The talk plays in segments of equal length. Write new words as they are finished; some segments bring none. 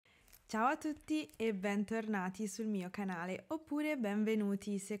Ciao a tutti e bentornati sul mio canale, oppure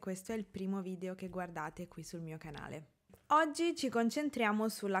benvenuti se questo è il primo video che guardate qui sul mio canale. Oggi ci concentriamo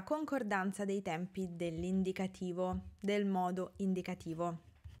sulla concordanza dei tempi dell'indicativo, del modo indicativo.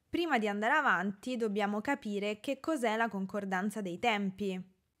 Prima di andare avanti dobbiamo capire che cos'è la concordanza dei tempi.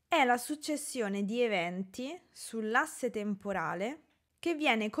 È la successione di eventi sull'asse temporale che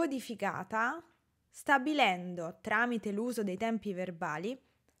viene codificata stabilendo, tramite l'uso dei tempi verbali,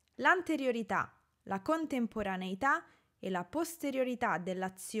 l'anteriorità, la contemporaneità e la posteriorità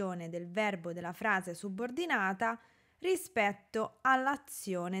dell'azione del verbo della frase subordinata rispetto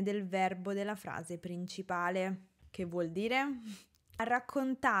all'azione del verbo della frase principale. Che vuol dire? A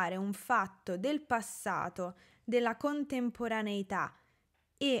raccontare un fatto del passato, della contemporaneità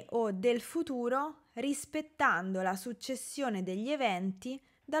e o del futuro rispettando la successione degli eventi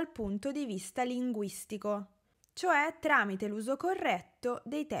dal punto di vista linguistico, cioè tramite l'uso corretto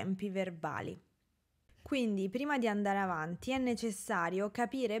dei tempi verbali. Quindi, prima di andare avanti, è necessario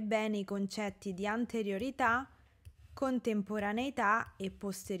capire bene i concetti di anteriorità, contemporaneità e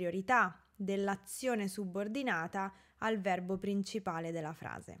posteriorità dell'azione subordinata al verbo principale della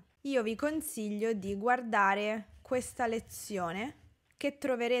frase. Io vi consiglio di guardare questa lezione che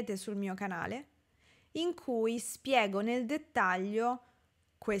troverete sul mio canale, in cui spiego nel dettaglio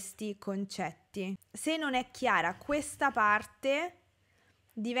questi concetti. Se non è chiara questa parte,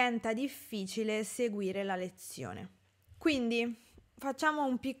 diventa difficile seguire la lezione. Quindi facciamo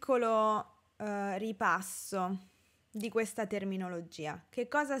un piccolo ripasso di questa terminologia. Che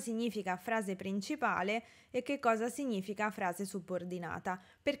cosa significa frase principale e che cosa significa frase subordinata?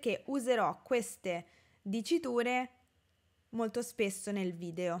 Perché userò queste diciture molto spesso nel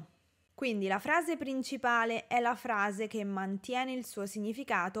video. Quindi la frase principale è la frase che mantiene il suo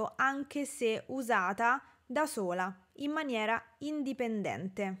significato anche se usata da sola, in maniera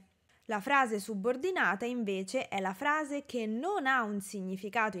indipendente. La frase subordinata invece è la frase che non ha un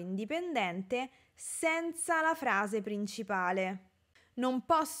significato indipendente senza la frase principale. Non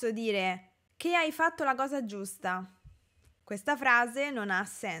posso dire che hai fatto la cosa giusta. Questa frase non ha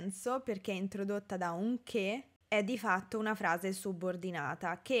senso perché è introdotta da un che. È di fatto una frase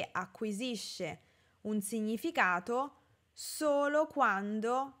subordinata che acquisisce un significato solo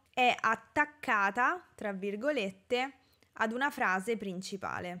quando è attaccata, tra virgolette, ad una frase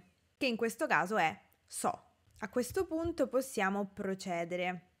principale, che in questo caso è so. A questo punto possiamo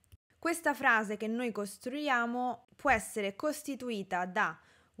procedere. Questa frase che noi costruiamo può essere costituita da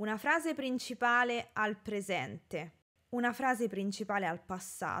una frase principale al presente, una frase principale al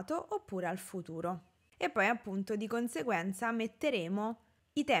passato oppure al futuro. E poi appunto di conseguenza metteremo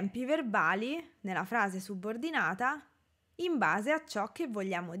i tempi verbali nella frase subordinata in base a ciò che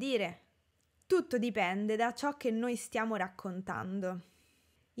vogliamo dire. Tutto dipende da ciò che noi stiamo raccontando,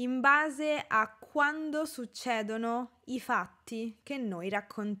 in base a quando succedono i fatti che noi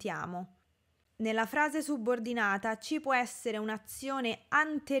raccontiamo. Nella frase subordinata ci può essere un'azione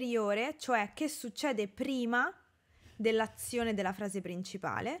anteriore, cioè che succede prima dell'azione della frase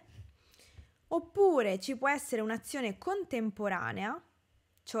principale, oppure ci può essere un'azione contemporanea,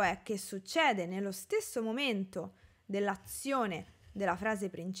 cioè che succede nello stesso momento dell'azione della frase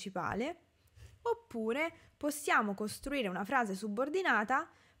principale, oppure possiamo costruire una frase subordinata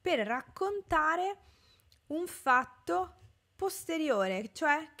per raccontare un fatto posteriore,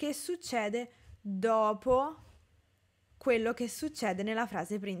 cioè che succede dopo quello che succede nella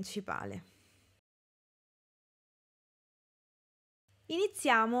frase principale.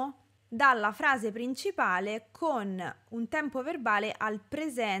 Iniziamo dalla frase principale con un tempo verbale al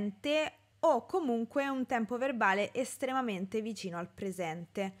presente o comunque un tempo verbale estremamente vicino al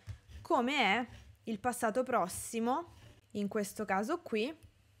presente, come è il passato prossimo, in questo caso qui,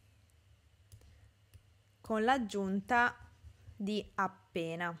 con l'aggiunta di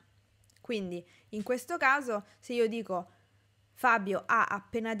appena. Quindi in questo caso se io dico Fabio ha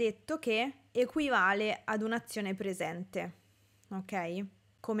appena detto che, equivale ad un'azione presente, ok?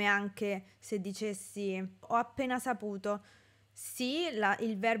 Come anche se dicessi ho appena saputo, sì,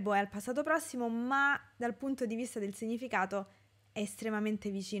 il verbo è al passato prossimo, ma dal punto di vista del significato è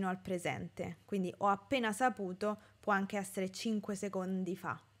estremamente vicino al presente. Quindi ho appena saputo può anche essere 5 secondi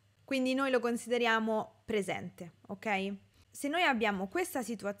fa. Quindi noi lo consideriamo presente, ok? Se noi abbiamo questa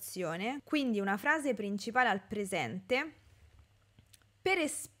situazione, quindi una frase principale al presente, per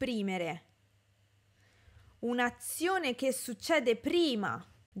esprimere un'azione che succede prima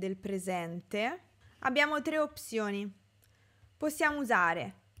del presente, abbiamo 3 opzioni. Possiamo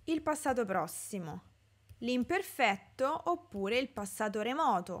usare il passato prossimo, l'imperfetto oppure il passato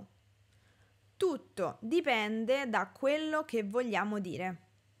remoto. Tutto dipende da quello che vogliamo dire.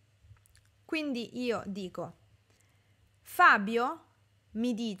 Quindi io dico: Fabio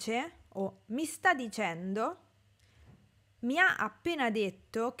mi dice o mi sta dicendo, mi ha appena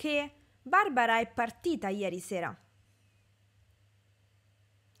detto che Barbara è partita ieri sera.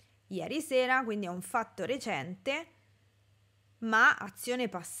 Ieri sera, quindi è un fatto recente, ma azione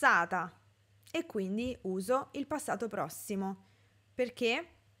passata, e quindi uso il passato prossimo,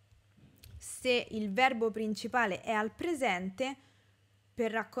 perché se il verbo principale è al presente,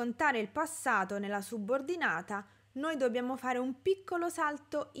 per raccontare il passato nella subordinata, noi dobbiamo fare un piccolo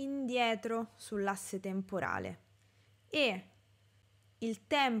salto indietro sull'asse temporale e il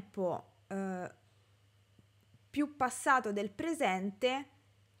tempo più passato del presente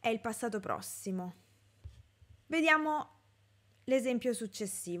è il passato prossimo. Vediamo l'esempio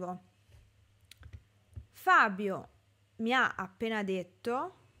successivo. Fabio mi ha appena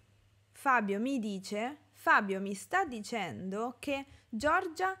detto, Fabio mi dice, Fabio mi sta dicendo che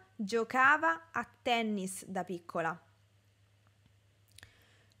Giorgia giocava a tennis da piccola.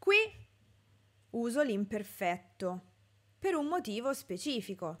 Qui uso l'imperfetto per un motivo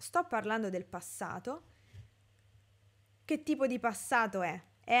specifico. Sto parlando del passato. Che tipo di passato è?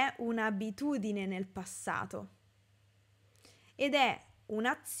 È un'abitudine nel passato ed è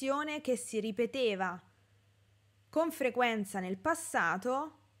un'azione che si ripeteva con frequenza nel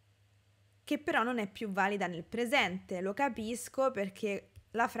passato, che però non è più valida nel presente. Lo capisco perché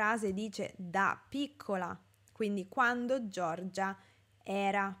la frase dice da piccola, quindi quando Giorgia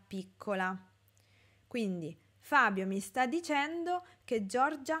era piccola. Quindi Fabio mi sta dicendo che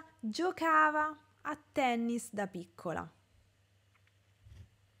Giorgia giocava a tennis da piccola.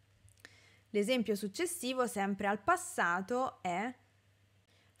 L'esempio successivo, sempre al passato, è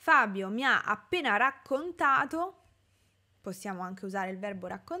Fabio mi ha appena raccontato, possiamo anche usare il verbo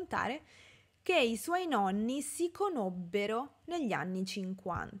raccontare, che i suoi nonni si conobbero negli anni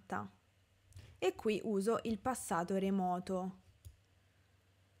 50. E qui uso il passato remoto,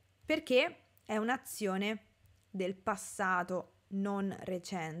 perché è un'azione del passato non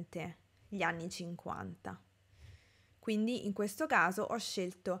recente, gli anni 50. Quindi in questo caso ho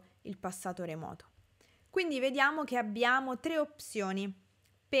scelto il passato remoto. Quindi vediamo che abbiamo 3 opzioni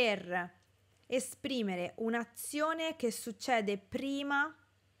per esprimere un'azione che succede prima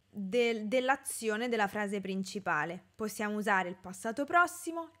dell'azione della frase principale. Possiamo usare il passato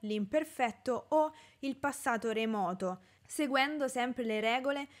prossimo, l'imperfetto o il passato remoto, seguendo sempre le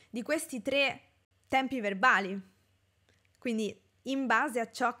regole di questi 3 tempi verbali. Quindi in base a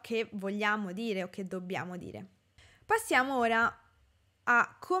ciò che vogliamo dire o che dobbiamo dire. Passiamo ora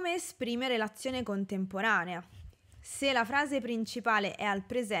a come esprimere l'azione contemporanea. Se la frase principale è al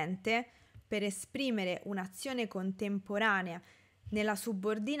presente, per esprimere un'azione contemporanea nella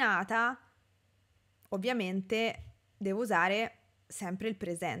subordinata, ovviamente devo usare sempre il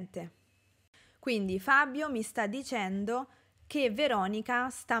presente. Quindi Fabio mi sta dicendo che Veronica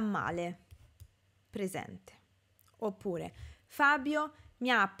sta male, presente. Oppure Fabio mi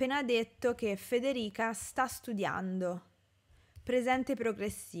ha appena detto che Federica sta studiando, presente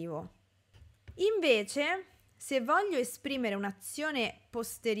progressivo. Invece, se voglio esprimere un'azione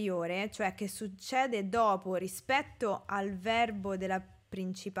posteriore, cioè che succede dopo rispetto al verbo della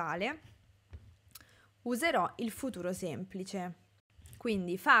principale, userò il futuro semplice.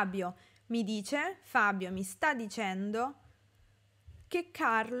 Quindi Fabio mi sta dicendo che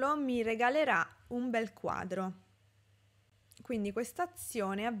Carlo mi regalerà un bel quadro. Quindi questa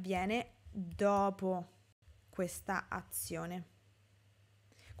azione avviene dopo questa azione.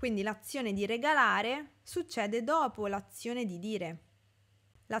 Quindi l'azione di regalare succede dopo l'azione di dire.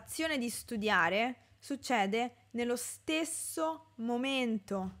 L'azione di studiare succede nello stesso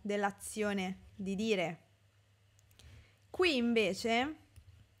momento dell'azione di dire. Qui invece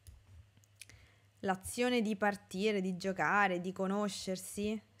l'azione di partire, di giocare, di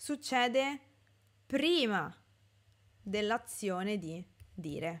conoscersi succede prima dell'azione di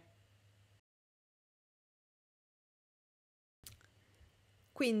dire.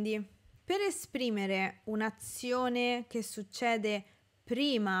 Quindi, per esprimere un'azione che succede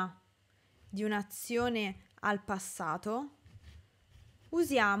prima di un'azione al passato,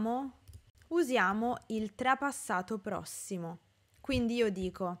 usiamo il trapassato prossimo. Quindi io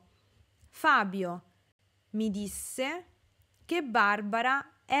dico: Fabio mi disse che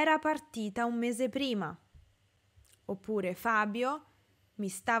Barbara era partita un mese prima. Oppure Fabio mi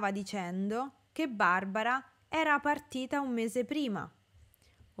stava dicendo che Barbara era partita un mese prima.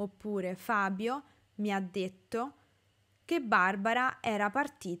 Oppure Fabio mi ha detto che Barbara era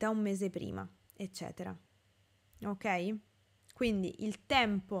partita un mese prima, eccetera. Ok? Quindi il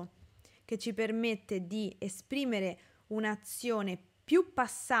tempo che ci permette di esprimere un'azione più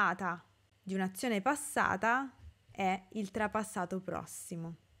passata di un'azione passata è il trapassato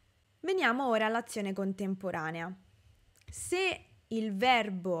prossimo. Veniamo ora all'azione contemporanea. Se il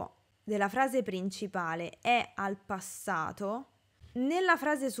verbo della frase principale è al passato, nella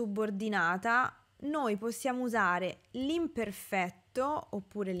frase subordinata noi possiamo usare l'imperfetto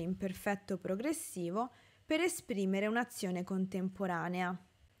oppure l'imperfetto progressivo per esprimere un'azione contemporanea.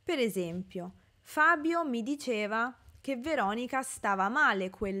 Per esempio, Fabio mi diceva che Veronica stava male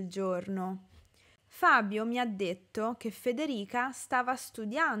quel giorno. Fabio mi ha detto che Federica stava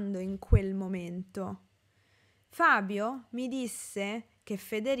studiando in quel momento. Fabio mi disse che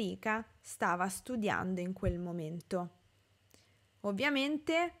Federica stava studiando in quel momento.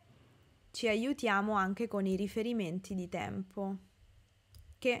 Ovviamente ci aiutiamo anche con i riferimenti di tempo,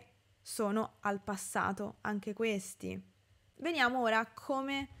 che sono al passato anche questi. Veniamo ora a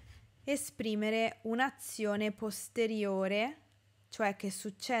come esprimere un'azione posteriore, cioè che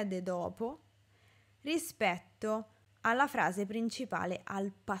succede dopo, rispetto alla frase principale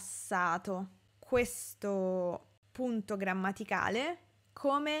al passato. Questo punto grammaticale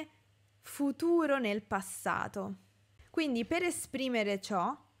come futuro nel passato. Quindi per esprimere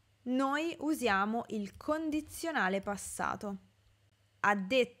ciò noi usiamo il condizionale passato. Ha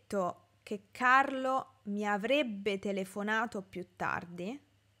detto che Carlo mi avrebbe telefonato più tardi.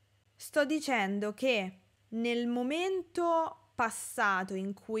 Sto dicendo che nel momento passato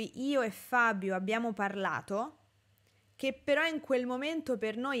in cui io e Fabio abbiamo parlato, che però in quel momento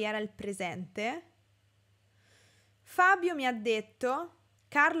per noi era il presente, Fabio mi ha detto: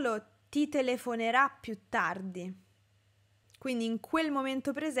 Carlo ti telefonerà più tardi. Quindi in quel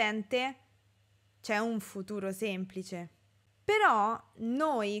momento presente c'è un futuro semplice. Però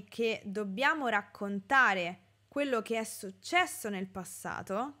noi che dobbiamo raccontare quello che è successo nel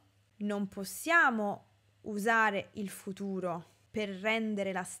passato, non possiamo usare il futuro per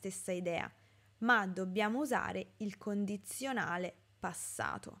rendere la stessa idea, ma dobbiamo usare il condizionale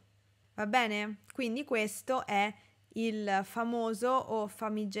passato. Va bene? Quindi questo è il famoso o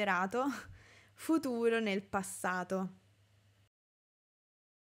famigerato futuro nel passato.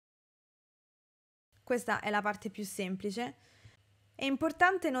 Questa è la parte più semplice. È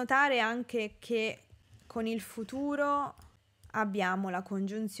importante notare anche che con il futuro abbiamo la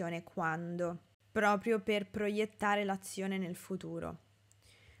congiunzione quando, proprio per proiettare l'azione nel futuro.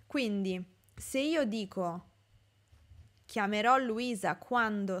 Quindi, se io dico chiamerò Luisa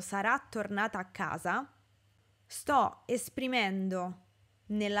quando sarà tornata a casa, sto esprimendo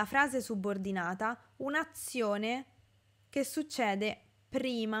nella frase subordinata un'azione che succede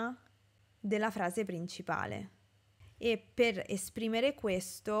prima della frase principale. E per esprimere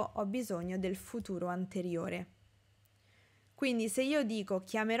questo ho bisogno del futuro anteriore. Quindi se io dico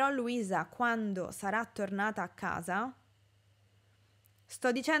chiamerò Luisa quando sarà tornata a casa,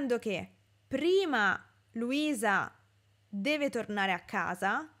 sto dicendo che prima Luisa deve tornare a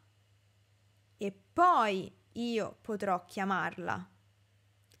casa e poi io potrò chiamarla.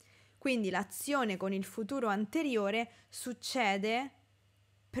 Quindi l'azione con il futuro anteriore succede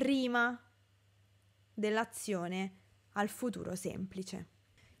prima dell'azione al futuro semplice.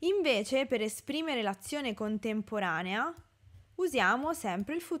 Invece, per esprimere l'azione contemporanea, usiamo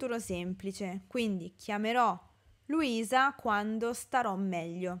sempre il futuro semplice, quindi chiamerò Luisa quando starò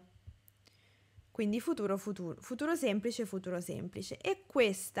meglio. Quindi futuro semplice. E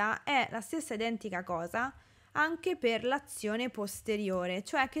questa è la stessa identica cosa anche per l'azione posteriore,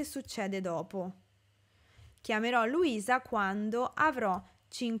 cioè che succede dopo. Chiamerò Luisa quando avrò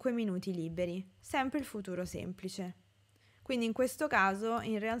 5 minuti liberi, sempre il futuro semplice. Quindi in questo caso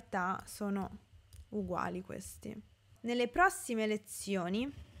in realtà sono uguali questi. Nelle prossime lezioni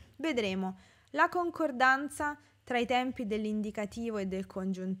vedremo la concordanza tra i tempi dell'indicativo e del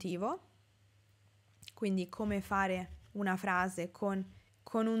congiuntivo, quindi come fare una frase con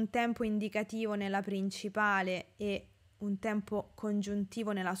un tempo indicativo nella principale e un tempo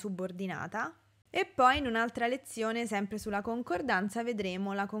congiuntivo nella subordinata. E poi in un'altra lezione, sempre sulla concordanza,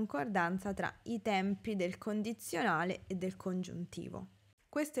 vedremo la concordanza tra i tempi del condizionale e del congiuntivo.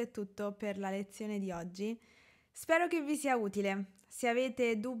 Questo è tutto per la lezione di oggi. Spero che vi sia utile. Se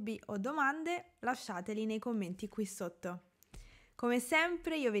avete dubbi o domande, lasciateli nei commenti qui sotto. Come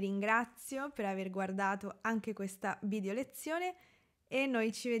sempre io vi ringrazio per aver guardato anche questa video lezione e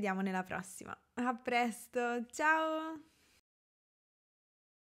noi ci vediamo nella prossima. A presto, ciao!